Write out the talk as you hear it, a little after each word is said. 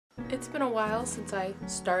It's been a while since I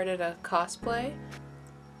started a cosplay.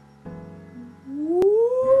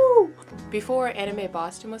 Woo! Before Anime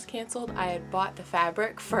Boston was canceled, I had bought the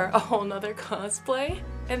fabric for a whole nother cosplay,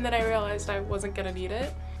 and then I realized I wasn't gonna need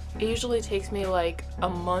it. It usually takes me like a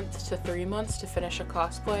month to 3 months to finish a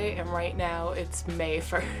cosplay, and right now it's May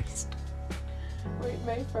 1st. Wait,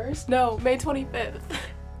 May 1st? No, May 25th.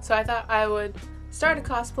 So I thought I would start a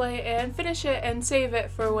cosplay and finish it and save it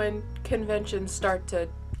for when conventions start to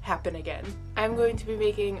happen again. I'm going to be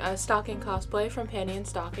making a stocking cosplay from Panty and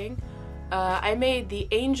Stocking. I made the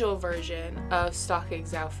angel version of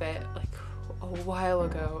Stocking's outfit like a while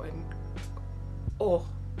ago, and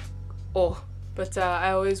but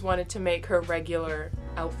I always wanted to make her regular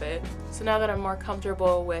outfit. So now that I'm more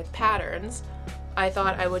comfortable with patterns, I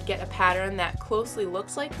thought I would get a pattern that closely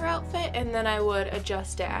looks like her outfit, and then I would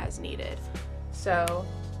adjust it as needed. So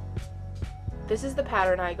this is the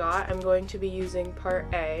pattern I got. I'm going to be using part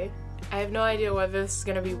A. I have no idea whether this is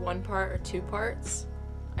going to be 1 part or 2 parts.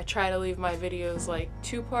 I try to leave my videos like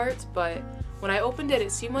 2 parts, but when I opened it,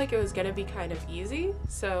 it seemed like it was going to be kind of easy,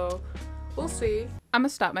 so we'll see. I'm gonna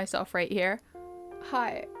stop myself right here.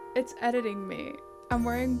 Hi, it's editing me. I'm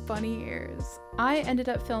wearing bunny ears. I ended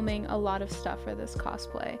up filming a lot of stuff for this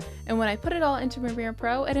cosplay, and when I put it all into Premiere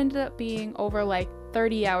Pro, it ended up being over like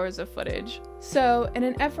 30 hours of footage. So in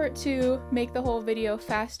an effort to make the whole video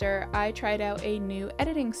faster, I tried out a new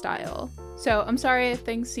editing style. So I'm sorry if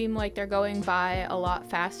things seem like they're going by a lot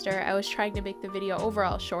faster. I was trying to make the video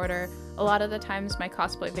overall shorter. A lot of the times my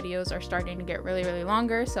cosplay videos are starting to get really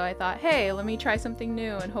longer, so I thought, hey, let me try something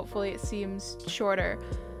new and hopefully it seems shorter.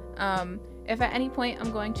 If at any point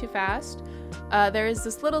I'm going too fast, there is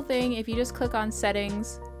this little thing. If you just click on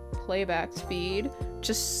settings, playback speed,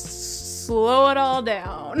 just slow it all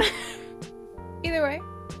down. Either way,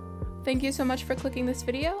 thank you so much for clicking this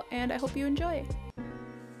video, and I hope you enjoy.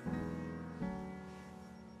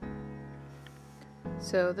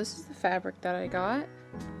 So this is the fabric that I got.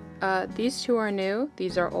 These 2 are new,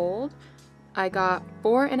 these are old. I got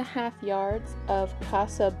 4.5 yards of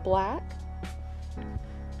Casa Black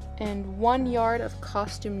and 1 yard of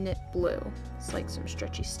costume knit blue. It's like some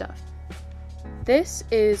stretchy stuff. This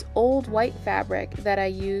is old white fabric that I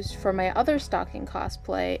used for my other stocking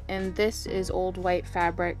cosplay, and this is old white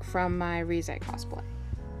fabric from my Rize cosplay.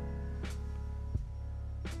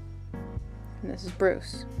 And this is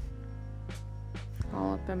Bruce.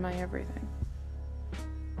 All up in my everything.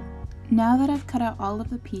 Now that I've cut out all of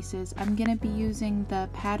the pieces, I'm going to be using the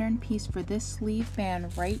pattern piece for this sleeve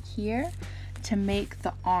band right here to make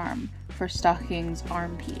the arm for Stocking's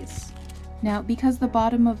arm piece. Now, because the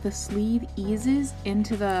bottom of the sleeve eases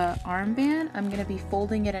into the armband, I'm going to be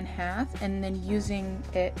folding it in half and then using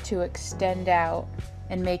it to extend out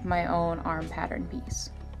and make my own arm pattern piece.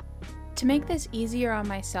 To make this easier on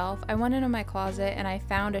myself, I went into my closet and I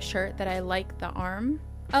found a shirt that I like the arm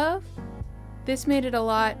of. This made it a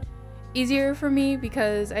lot easier for me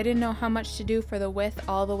because I didn't know how much to do for the width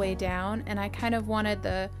all the way down, and I kind of wanted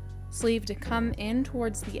the sleeve to come in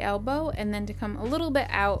towards the elbow and then to come a little bit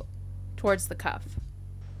out towards the cuff.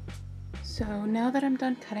 So now that I'm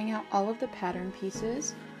done cutting out all of the pattern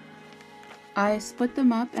pieces, I split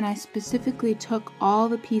them up and I specifically took all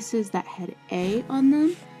the pieces that had A on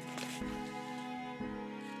them,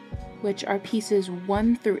 which are pieces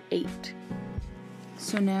 1 through 8.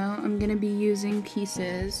 So now I'm going to be using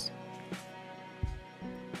pieces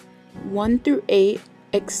 1 through 8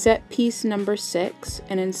 except piece number 6,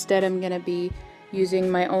 and instead I'm going to be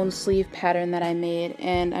using my own sleeve pattern that I made,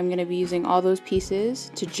 and I'm going to be using all those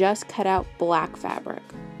pieces to just cut out black fabric.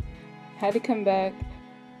 Had to come back.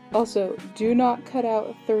 Also, do not cut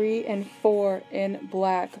out 3 and 4 in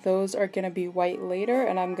black. Those are going to be white later,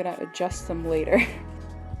 and I'm going to adjust them later.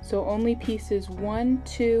 So only pieces 1,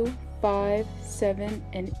 2, 5, 7,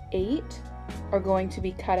 and 8 are going to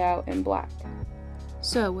be cut out in black.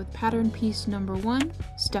 So with pattern piece number 1,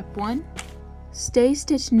 step 1, stay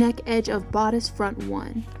stitch neck edge of bodice front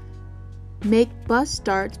 1. Make bust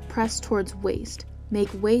darts press towards waist. Make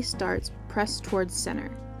waist darts press towards center.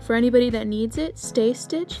 For anybody that needs it, stay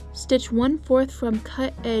stitch. Stitch 1/4 from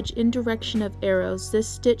cut edge in direction of arrows. This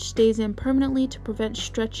stitch stays in permanently to prevent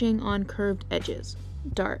stretching on curved edges.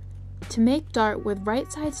 Dart. To make dart with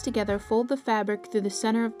right sides together, fold the fabric through the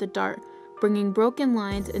center of the dart, bringing broken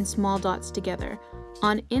lines and small dots together.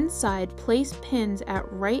 On inside, place pins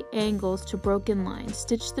at right angles to broken lines.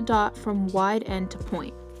 Stitch the dot from wide end to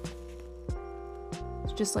point.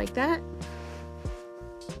 Just like that.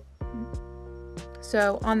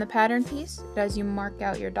 So on the pattern piece, as you mark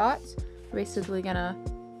out your dots, you're basically gonna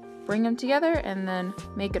bring them together and then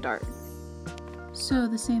make a dart. So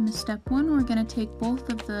the same as step 1, we're going to take both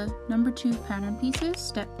of the number 2 pattern pieces.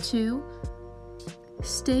 Step 2,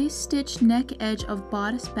 stay stitch neck edge of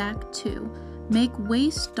bodice back 2. Make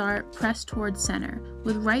waist dart press towards center.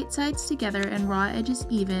 With right sides together and raw edges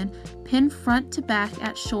even, pin front to back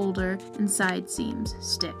at shoulder and side seams.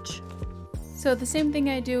 Stitch. So the same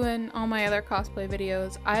thing I do in all my other cosplay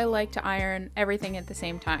videos, I like to iron everything at the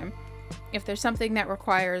same time. If there's something that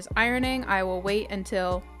requires ironing, I will wait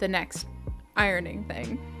until the next ironing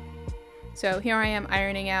thing. So here I am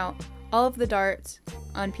ironing out all of the darts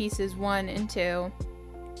on pieces 1 and 2.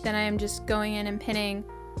 Then I am just going in and pinning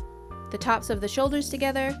the tops of the shoulders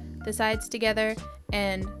together, the sides together,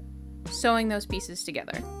 and sewing those pieces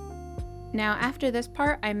together. Now after this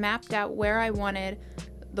part, I mapped out where I wanted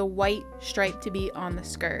the white stripe to be on the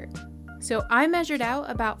skirt. So I measured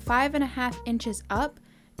out about 5.5 inches up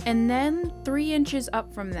and then 3 inches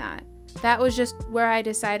up from that. That was just where I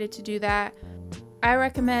decided to do that. I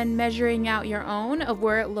recommend measuring out your own of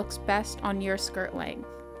where it looks best on your skirt length.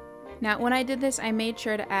 Now when I did this, I made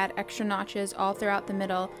sure to add extra notches all throughout the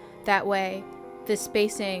middle. That way the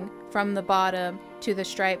spacing from the bottom to the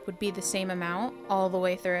stripe would be the same amount all the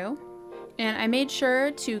way through. And I made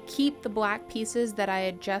sure to keep the black pieces that I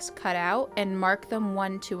had just cut out and mark them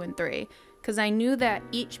 1, 2, and 3. Because I knew that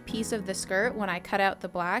each piece of the skirt, when I cut out the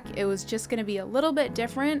black, it was just going to be a little bit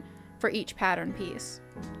different for each pattern piece.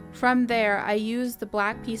 From there, I used the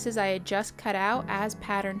black pieces I had just cut out as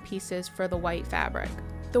pattern pieces for the white fabric.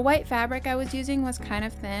 The white fabric I was using was kind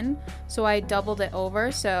of thin, so I doubled it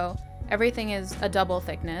over so everything is a double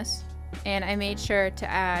thickness. And I made sure to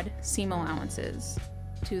add seam allowances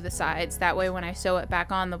to the sides. That way when I sew it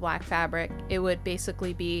back on the black fabric, it would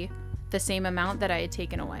basically be the same amount that I had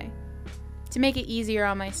taken away. To make it easier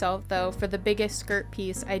on myself though, for the biggest skirt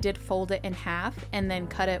piece, I did fold it in half and then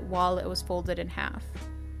cut it while it was folded in half.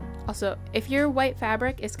 Also, if your white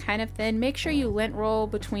fabric is kind of thin, make sure you lint roll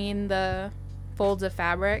between the folds of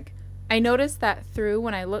fabric. I noticed that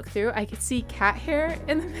when I looked through, I could see cat hair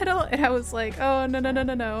in the middle and I was like, oh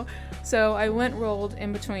no. So I lint rolled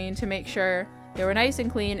in between to make sure they were nice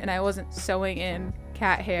and clean and I wasn't sewing in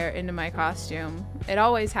cat hair into my costume. It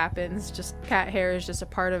always happens, just cat hair is just a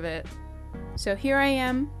part of it. So here I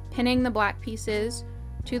am pinning the black pieces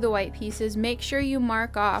to the white pieces. Make sure you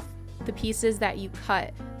mark off the pieces that you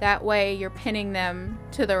cut. That way you're pinning them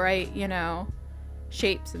to the right,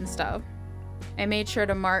 shapes and stuff. I made sure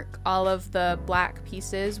to mark all of the black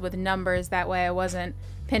pieces with numbers. That way I wasn't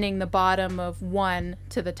pinning the bottom of 1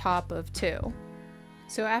 to the top of 2.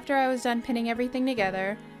 So after I was done pinning everything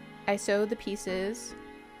together, I sewed the pieces.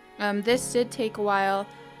 This did take a while.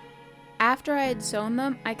 After I had sewn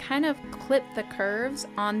them, I kind of clipped the curves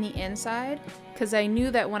on the inside because I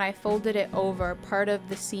knew that when I folded it over, part of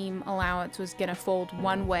the seam allowance was going to fold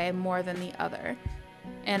one way more than the other.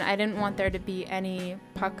 And I didn't want there to be any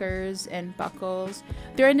puckers and buckles.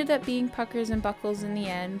 There ended up being puckers and buckles in the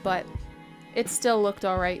end, but it still looked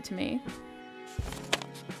alright to me.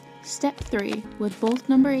 Step 3, with both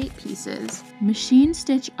number 8 pieces, machine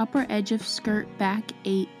stitch upper edge of skirt back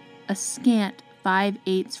 8, a scant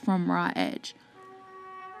 5/8 from raw edge.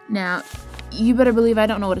 Now, you better believe I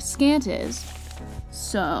don't know what a scant is.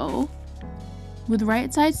 So, with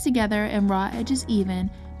right sides together and raw edges even,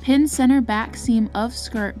 pin center back seam of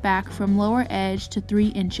skirt back from lower edge to 3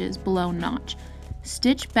 inches below notch.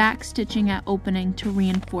 Stitch back stitching at opening to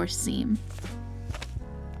reinforce seam.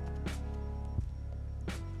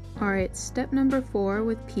 Alright, step number 4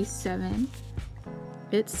 with piece 7.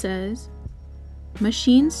 It says,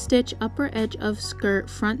 machine stitch upper edge of skirt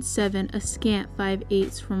front 7 a scant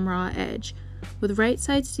 5/8 from raw edge. With right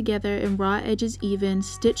sides together and raw edges even,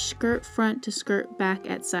 stitch skirt front to skirt back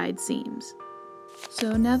at side seams.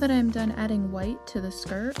 So now that I'm done adding white to the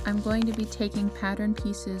skirt, I'm going to be taking pattern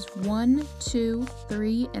pieces 1, 2,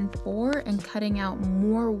 3, and 4 and cutting out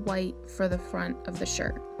more white for the front of the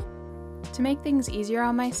shirt. To make things easier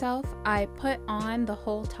on myself, I put on the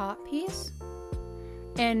whole top piece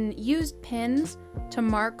and used pins to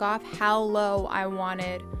mark off how low I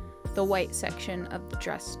wanted the white section of the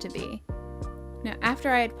dress to be. Now, after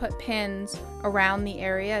I had put pins around the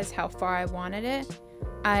area as how far I wanted it,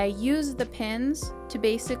 I used the pins to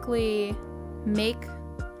basically make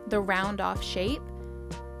the round off shape,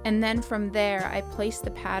 and then from there I placed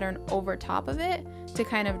the pattern over top of it to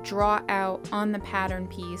kind of draw out on the pattern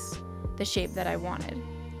piece the shape that I wanted.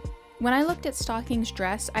 When I looked at Stocking's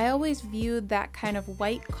dress, I always viewed that kind of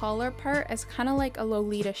white collar part as kind of like a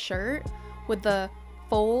Lolita shirt with the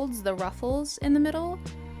folds, the ruffles in the middle.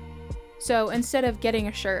 So instead of getting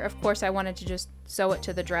a shirt, of course I wanted to just sew it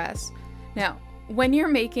to the dress. Now, when you're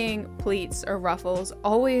making pleats or ruffles,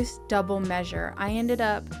 always double measure. I ended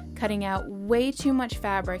up cutting out way too much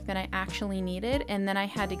fabric than I actually needed, and then I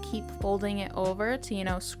had to keep folding it over to, you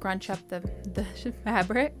know, scrunch up the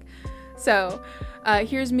fabric. So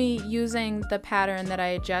here's me using the pattern that I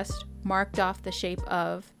had just marked off the shape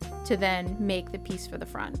of to then make the piece for the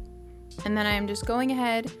front. And then I'm just going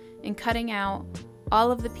ahead and cutting out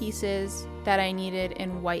all of the pieces that I needed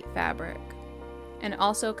in white fabric, and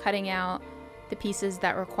also cutting out the pieces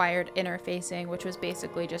that required interfacing, which was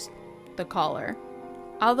basically just the collar.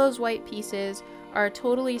 All those white pieces are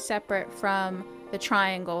totally separate from the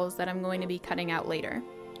triangles that I'm going to be cutting out later.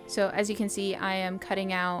 So as you can see, I am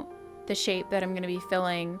cutting out the shape that I'm going to be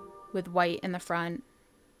filling with white in the front.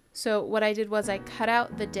 So what I did was I cut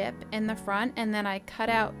out the dip in the front, and then I cut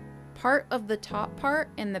out part of the top part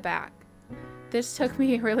in the back. This took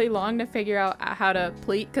me really long to figure out how to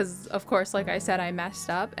pleat because, of course, like I said, I messed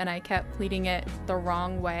up and I kept pleating it the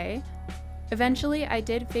wrong way. Eventually, I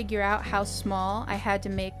did figure out how small I had to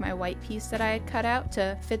make my white piece that I had cut out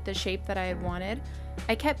to fit the shape that I had wanted.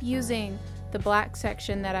 I kept using the black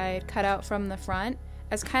section that I had cut out from the front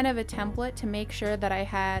as kind of a template to make sure that I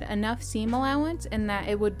had enough seam allowance and that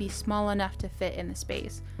it would be small enough to fit in the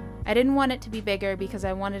space. I didn't want it to be bigger because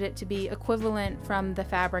I wanted it to be equivalent from the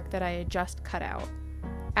fabric that I had just cut out.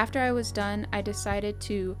 After I was done, I decided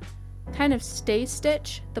to kind of stay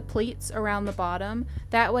stitch the pleats around the bottom.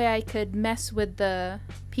 That way I could mess with the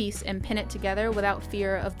piece and pin it together without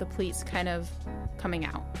fear of the pleats kind of coming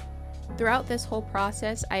out. Throughout this whole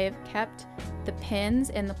process, I have kept the pins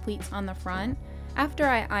and the pleats on the front. After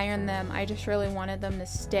I ironed them, I just really wanted them to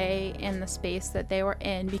stay in the space that they were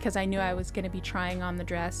in because I knew I was going to be trying on the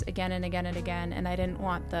dress again and again and again, and I didn't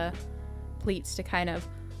want the pleats to kind of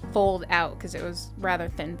fold out because it was rather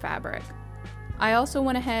thin fabric. I also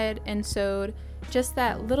went ahead and sewed just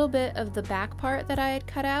that little bit of the back part that I had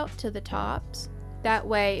cut out to the tops. That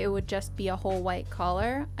way it would just be a whole white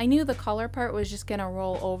collar. I knew the collar part was just going to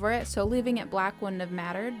roll over it, so leaving it black wouldn't have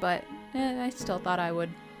mattered, but I still thought I would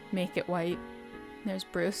make it white. There's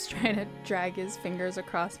Bruce trying to drag his fingers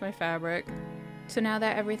across my fabric. So now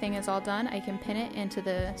that everything is all done, I can pin it into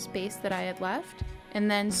the space that I had left and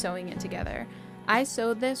then sewing it together. I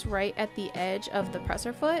sewed this right at the edge of the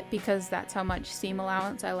presser foot because that's how much seam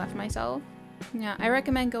allowance I left myself. Yeah, I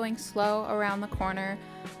recommend going slow around the corner.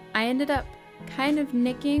 I ended up kind of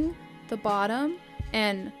nicking the bottom,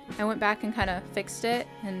 and I went back and kind of fixed it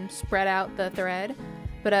and spread out the thread.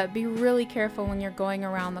 But be really careful when you're going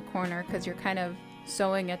around the corner because you're kind of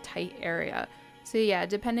sewing a tight area. So yeah,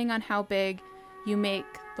 depending on how big you make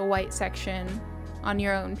the white section on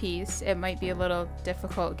your own piece, it might be a little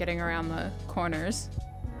difficult getting around the corners.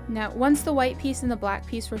 Now, once the white piece and the black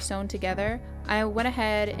piece were sewn together, I went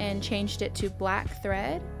ahead and changed it to black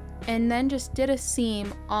thread and then just did a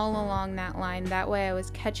seam all along that line. That way I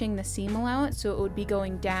was catching the seam allowance so it would be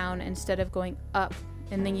going down instead of going up,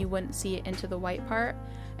 and then you wouldn't see it into the white part.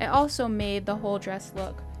 It also made the whole dress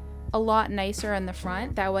look a lot nicer in the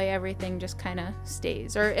front. That way everything just kind of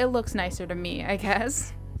stays, or it looks nicer to me, I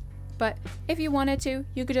guess. But if you wanted to,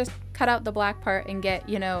 you could just cut out the black part and get,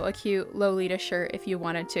 you know, a cute Lolita shirt if you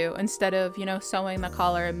wanted to, instead of, you know, sewing the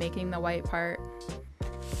collar and making the white part.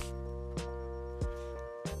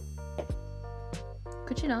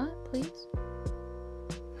 Could you not, please?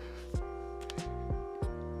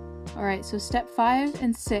 Alright, so step 5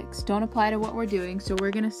 and 6 don't apply to what we're doing, so we're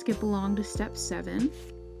going to skip along to step 7.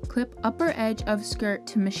 Clip upper edge of skirt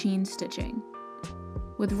to machine stitching.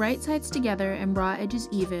 With right sides together and raw edges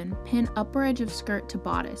even, pin upper edge of skirt to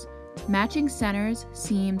bodice, matching centers,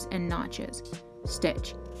 seams, and notches.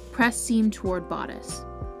 Stitch. Press seam toward bodice.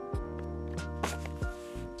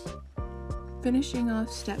 Finishing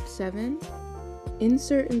off step 7.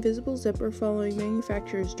 Insert invisible zipper following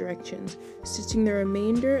manufacturer's directions, stitching the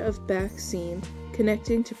remainder of back seam,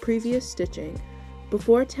 connecting to previous stitching.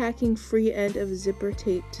 Before tacking free end of zipper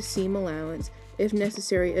tape to seam allowance, if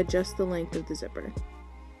necessary, adjust the length of the zipper.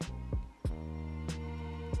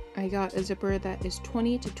 I got a zipper that is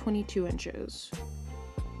 20 to 22 inches.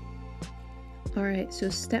 Alright, so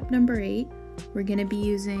step number 8, we're going to be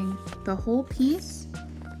using the whole piece,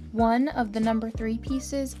 one of the number 3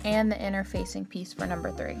 pieces, and the interfacing piece for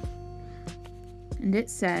number 3. And it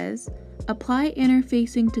says, apply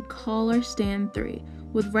interfacing to collar stand 3.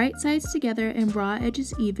 With right sides together and raw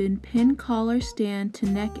edges even, pin collar stand to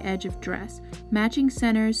neck edge of dress, matching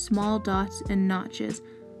centers, small dots, and notches.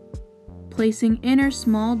 Placing inner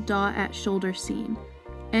small dot at shoulder seam.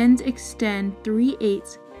 Ends extend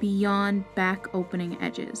 3/8 beyond back opening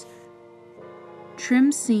edges.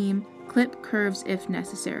 Trim seam, clip curves if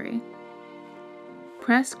necessary.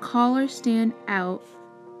 Press collar stand out,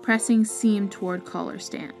 pressing seam toward collar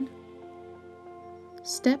stand.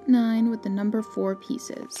 Step 9 with the number 4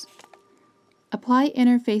 pieces. Apply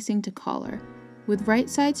interfacing to collar. With right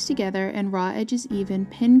sides together and raw edges even,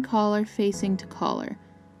 pin collar facing to collar.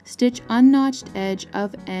 Stitch unnotched edge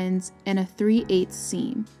of ends in a 3/8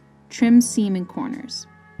 seam. Trim seam in corners.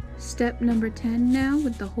 Step number 10 now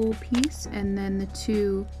with the whole piece and then the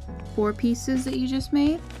 2 4 pieces that you just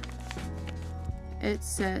made. It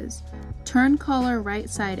says, turn collar right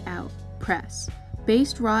side out, press.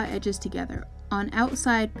 Baste raw edges together. On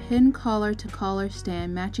outside, pin collar to collar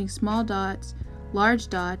stand, matching small dots, large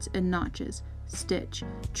dots, and notches. Stitch.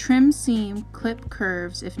 Trim seam, clip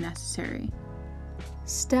curves if necessary.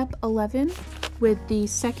 Step 11 with the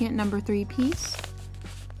second number 3 piece.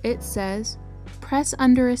 It says, press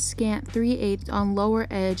under a scant 3/8 on lower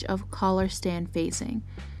edge of collar stand facing.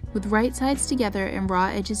 With right sides together and raw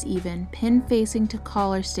edges even, pin facing to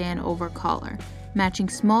collar stand over collar, matching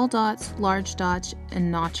small dots, large dots,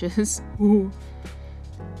 and notches. Ooh.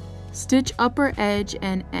 Stitch upper edge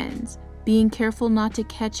and ends, being careful not to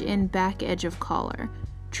catch in back edge of collar.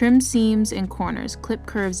 Trim seams and corners, clip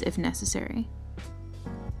curves if necessary.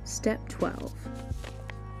 Step 12.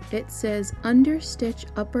 It says understitch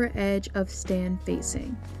upper edge of stand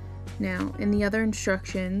facing. Now, in the other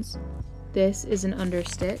instructions, this is an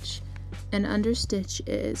understitch. An understitch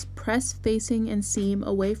is press facing and seam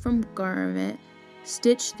away from garment,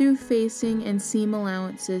 stitch through facing and seam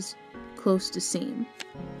allowances close to seam.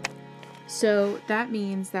 So that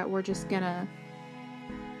means that we're just gonna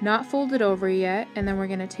not fold it over yet, and then we're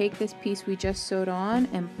gonna take this piece we just sewed on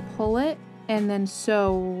and pull it and then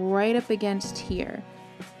sew right up against here,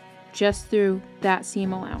 just through that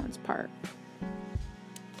seam allowance part.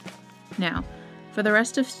 Now, for the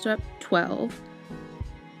rest of step 12,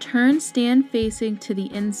 turn stand facing to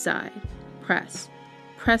the inside, press,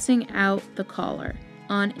 pressing out the collar.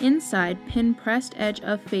 On inside, pin pressed edge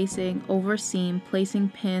of facing over seam, placing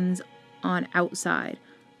pins on outside.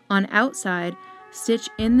 On outside, stitch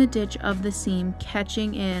in the ditch of the seam,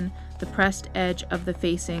 catching in the pressed edge of the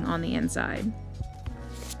facing on the inside.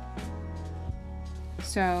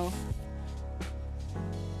 So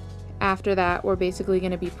after that, we're basically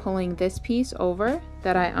going to be pulling this piece over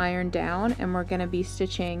that I ironed down, and we're going to be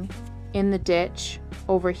stitching in the ditch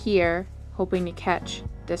over here, hoping to catch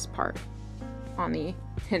this part on the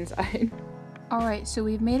inside. Alright, so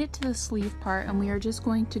we've made it to the sleeve part, and we are just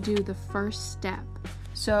going to do the first step.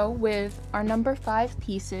 So with our number 5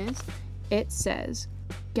 pieces, it says,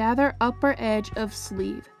 gather upper edge of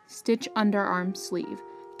sleeve, stitch underarm sleeve,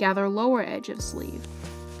 gather lower edge of sleeve.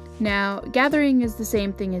 Now, gathering is the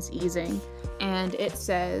same thing as easing, and it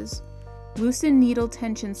says, loosen needle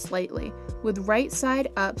tension slightly. With right side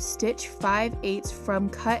up, stitch 5/8 from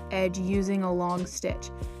cut edge using a long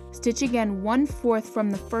stitch. Stitch again 1/4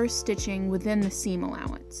 from the first stitching within the seam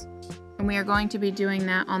allowance. And we are going to be doing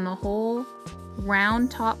that on the whole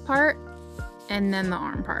round top part and then the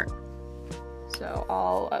arm part. So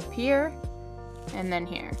all up here and then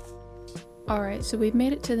here. Alright, so we've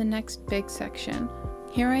made it to the next big section.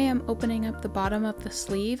 Here I am opening up the bottom of the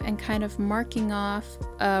sleeve and kind of marking off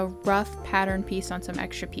a rough pattern piece on some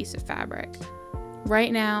extra piece of fabric.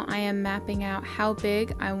 Right now I am mapping out how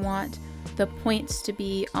big I want the points to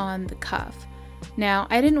be on the cuff. Now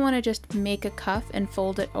I didn't want to just make a cuff and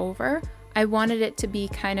fold it over. I wanted it to be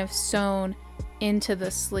kind of sewn into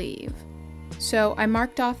the sleeve. So I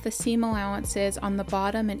marked off the seam allowances on the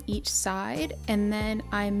bottom and each side, and then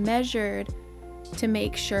I measured to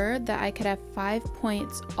make sure that I could have 5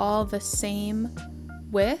 points all the same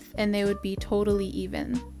width and they would be totally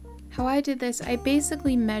even. How I did this, I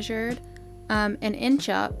basically measured an inch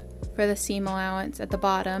up for the seam allowance at the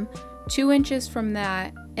bottom, 2 inches from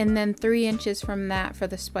that, and then 3 inches from that for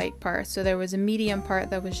the spike part, so there was a medium part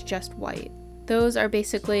that was just white. Those are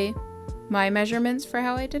basically my measurements for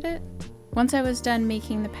how I did it. Once I was done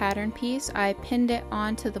making the pattern piece, I pinned it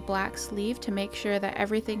onto the black sleeve to make sure that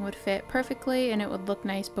everything would fit perfectly and it would look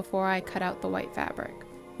nice before I cut out the white fabric.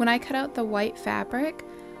 When I cut out the white fabric,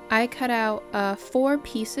 I cut out 4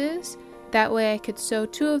 pieces. That way I could sew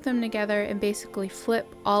 2 of them together and basically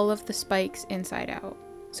flip all of the spikes inside out.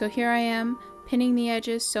 So here I am pinning the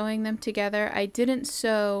edges, sewing them together. I didn't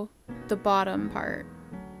sew the bottom part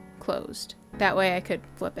closed. That way I could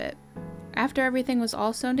flip it. After everything was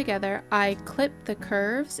all sewn together, I clipped the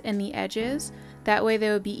curves and the edges. That way they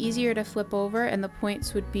would be easier to flip over and the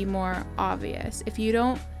points would be more obvious. If you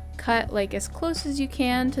don't cut like as close as you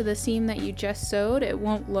can to the seam that you just sewed, it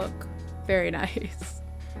won't look very nice.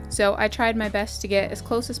 So I tried my best to get as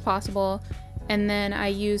close as possible, and then I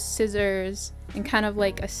used scissors and kind of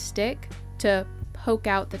like a stick to poke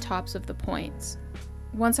out the tops of the points.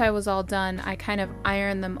 Once I was all done, I kind of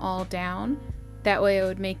ironed them all down. That way it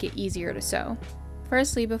would make it easier to sew.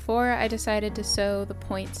 Firstly, before I decided to sew the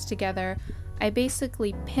points together, I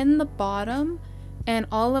basically pinned the bottom and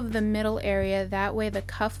all of the middle area, that way the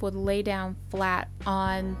cuff would lay down flat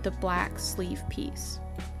on the black sleeve piece.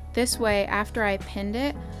 This way, after I pinned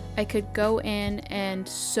it, I could go in and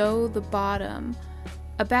sew the bottom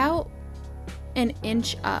about an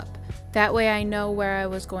inch up. That way I know where I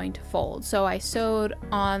was going to fold. So I sewed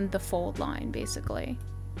on the fold line basically.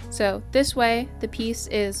 So this way the piece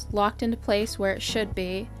is locked into place where it should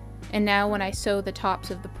be, and now when I sew the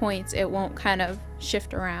tops of the points it won't kind of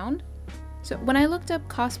shift around. So when I looked up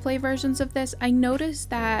cosplay versions of this, I noticed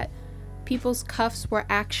that people's cuffs were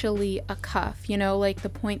actually a cuff, you know, like the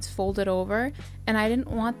points folded over, and I didn't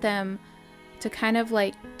want them to kind of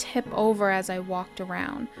like tip over as I walked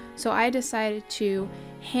around. So I decided to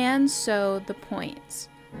hand sew the points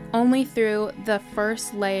only through the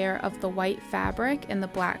first layer of the white fabric and the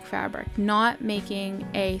black fabric, not making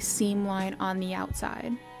a seam line on the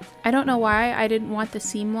outside. I don't know why I didn't want the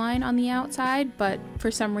seam line on the outside, but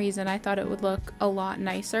for some reason I thought it would look a lot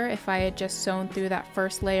nicer if I had just sewn through that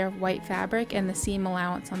first layer of white fabric and the seam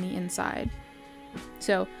allowance on the inside.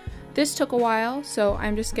 So this took a while, so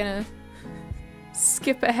I'm just gonna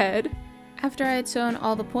skip ahead. After I had sewn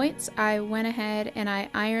all the points, I went ahead and I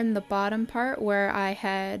ironed the bottom part where I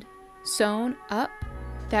had sewn up.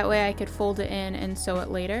 That way I could fold it in and sew it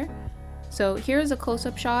later. So here's a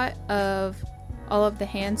close-up shot of all of the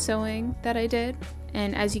hand sewing that I did.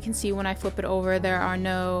 And as you can see, when I flip it over, there are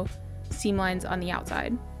no seam lines on the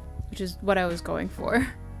outside, which is what I was going for.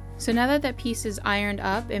 So now that that piece is ironed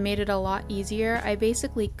up, it made it a lot easier. I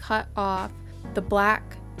basically cut off the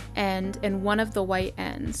black end and one of the white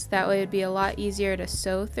ends. That way it'd be a lot easier to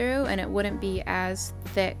sew through and it wouldn't be as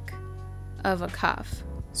thick of a cuff.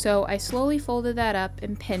 So I slowly folded that up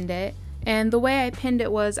and pinned it. And the way I pinned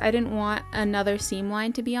it was I didn't want another seam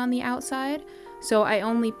line to be on the outside. So I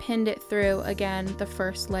only pinned it through, again, the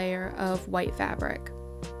first layer of white fabric.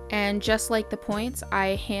 And just like the points,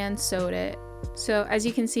 I hand sewed it. So as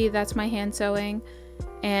you can see, that's my hand sewing,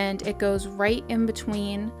 and it goes right in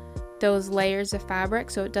between those layers of fabric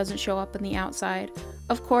so it doesn't show up on the outside.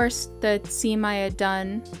 Of course, the seam I had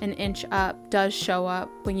done an inch up does show up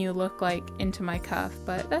when you look like into my cuff,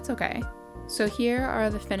 but that's okay. So here are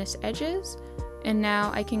the finished edges, and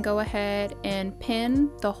now I can go ahead and pin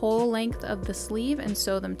the whole length of the sleeve and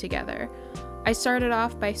sew them together. I started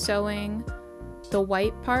off by sewing the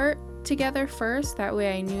white part together first, that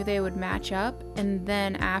way I knew they would match up, and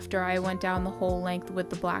then after I went down the whole length with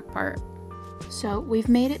the black part. So we've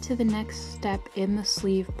made it to the next step in the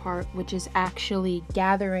sleeve part, which is actually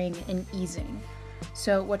gathering and easing.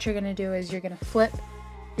 So what you're gonna do is you're gonna flip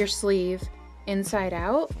your sleeve inside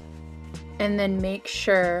out, and then make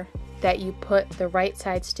sure that you put the right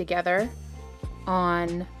sides together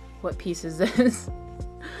on, what piece is this?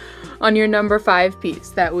 On your number 5 piece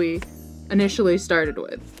that we initially started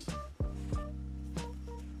with.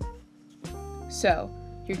 So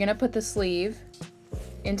you're gonna put the sleeve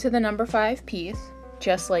into the number 5 piece,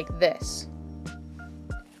 just like this.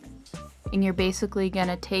 And you're basically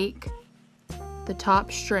gonna take the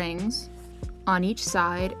top strings on each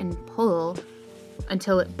side and pull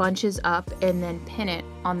until it bunches up, and then pin it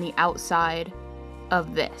on the outside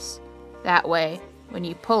of this. That way, when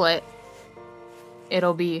you pull it,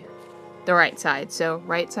 it'll be the right side. So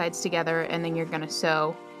right sides together, and then you're gonna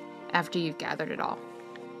sew after you've gathered it all.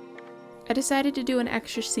 I decided to do an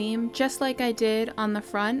extra seam just like I did on the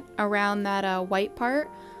front around that white part.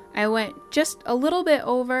 I went just a little bit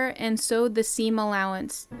over and sewed the seam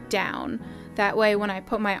allowance down. That way when I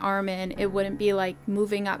put my arm in, it wouldn't be like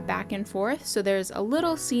moving up back and forth. So there's a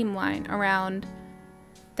little seam line around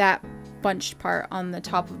that bunched part on the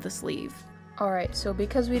top of the sleeve. Alright, so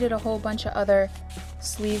because we did a whole bunch of other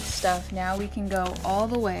sleeve stuff, now we can go all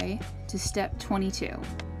the way to step 22.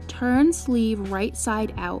 Turn sleeve right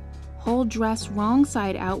side out. Hold dress wrong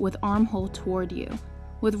side out with armhole toward you.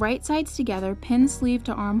 With right sides together, pin sleeve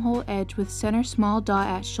to armhole edge with center small dot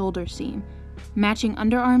at shoulder seam, matching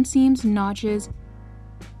underarm seams, notches,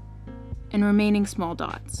 and remaining small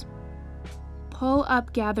dots. Pull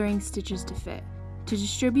up gathering stitches to fit. To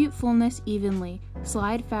distribute fullness evenly,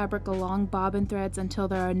 slide fabric along bobbin threads until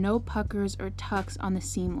there are no puckers or tucks on the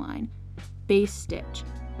seam line. Base stitch.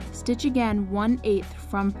 Stitch again 1/8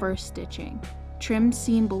 from first stitching. Trim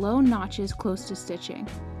seam below notches close to stitching.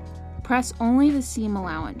 Press only the seam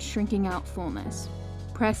allowance, shrinking out fullness.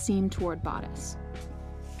 Press seam toward bodice.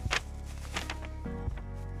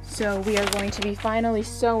 So we are going to be finally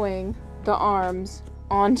sewing the arms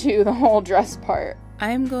onto the whole dress part.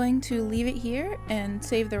 I'm going to leave it here and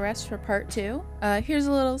save the rest for part 2. Here's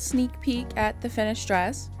a little sneak peek at the finished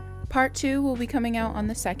dress. Part 2 will be coming out on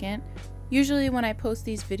the 2nd. Usually when I post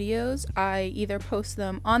these videos, I either post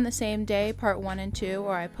them on the same day, part 1 and 2,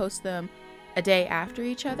 or I post them a day after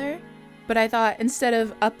each other. But I thought instead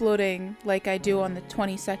of uploading like I do on the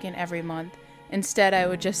 22nd every month, instead I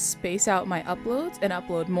would just space out my uploads and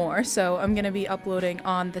upload more. So I'm going to be uploading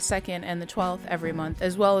on the 2nd and the 12th every month,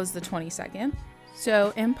 as well as the 22nd.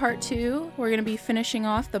 So in part 2, we're going to be finishing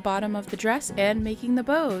off the bottom of the dress and making the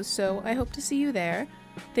bows. So I hope to see you there.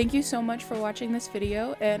 Thank you so much for watching this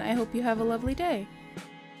video, and I hope you have a lovely day.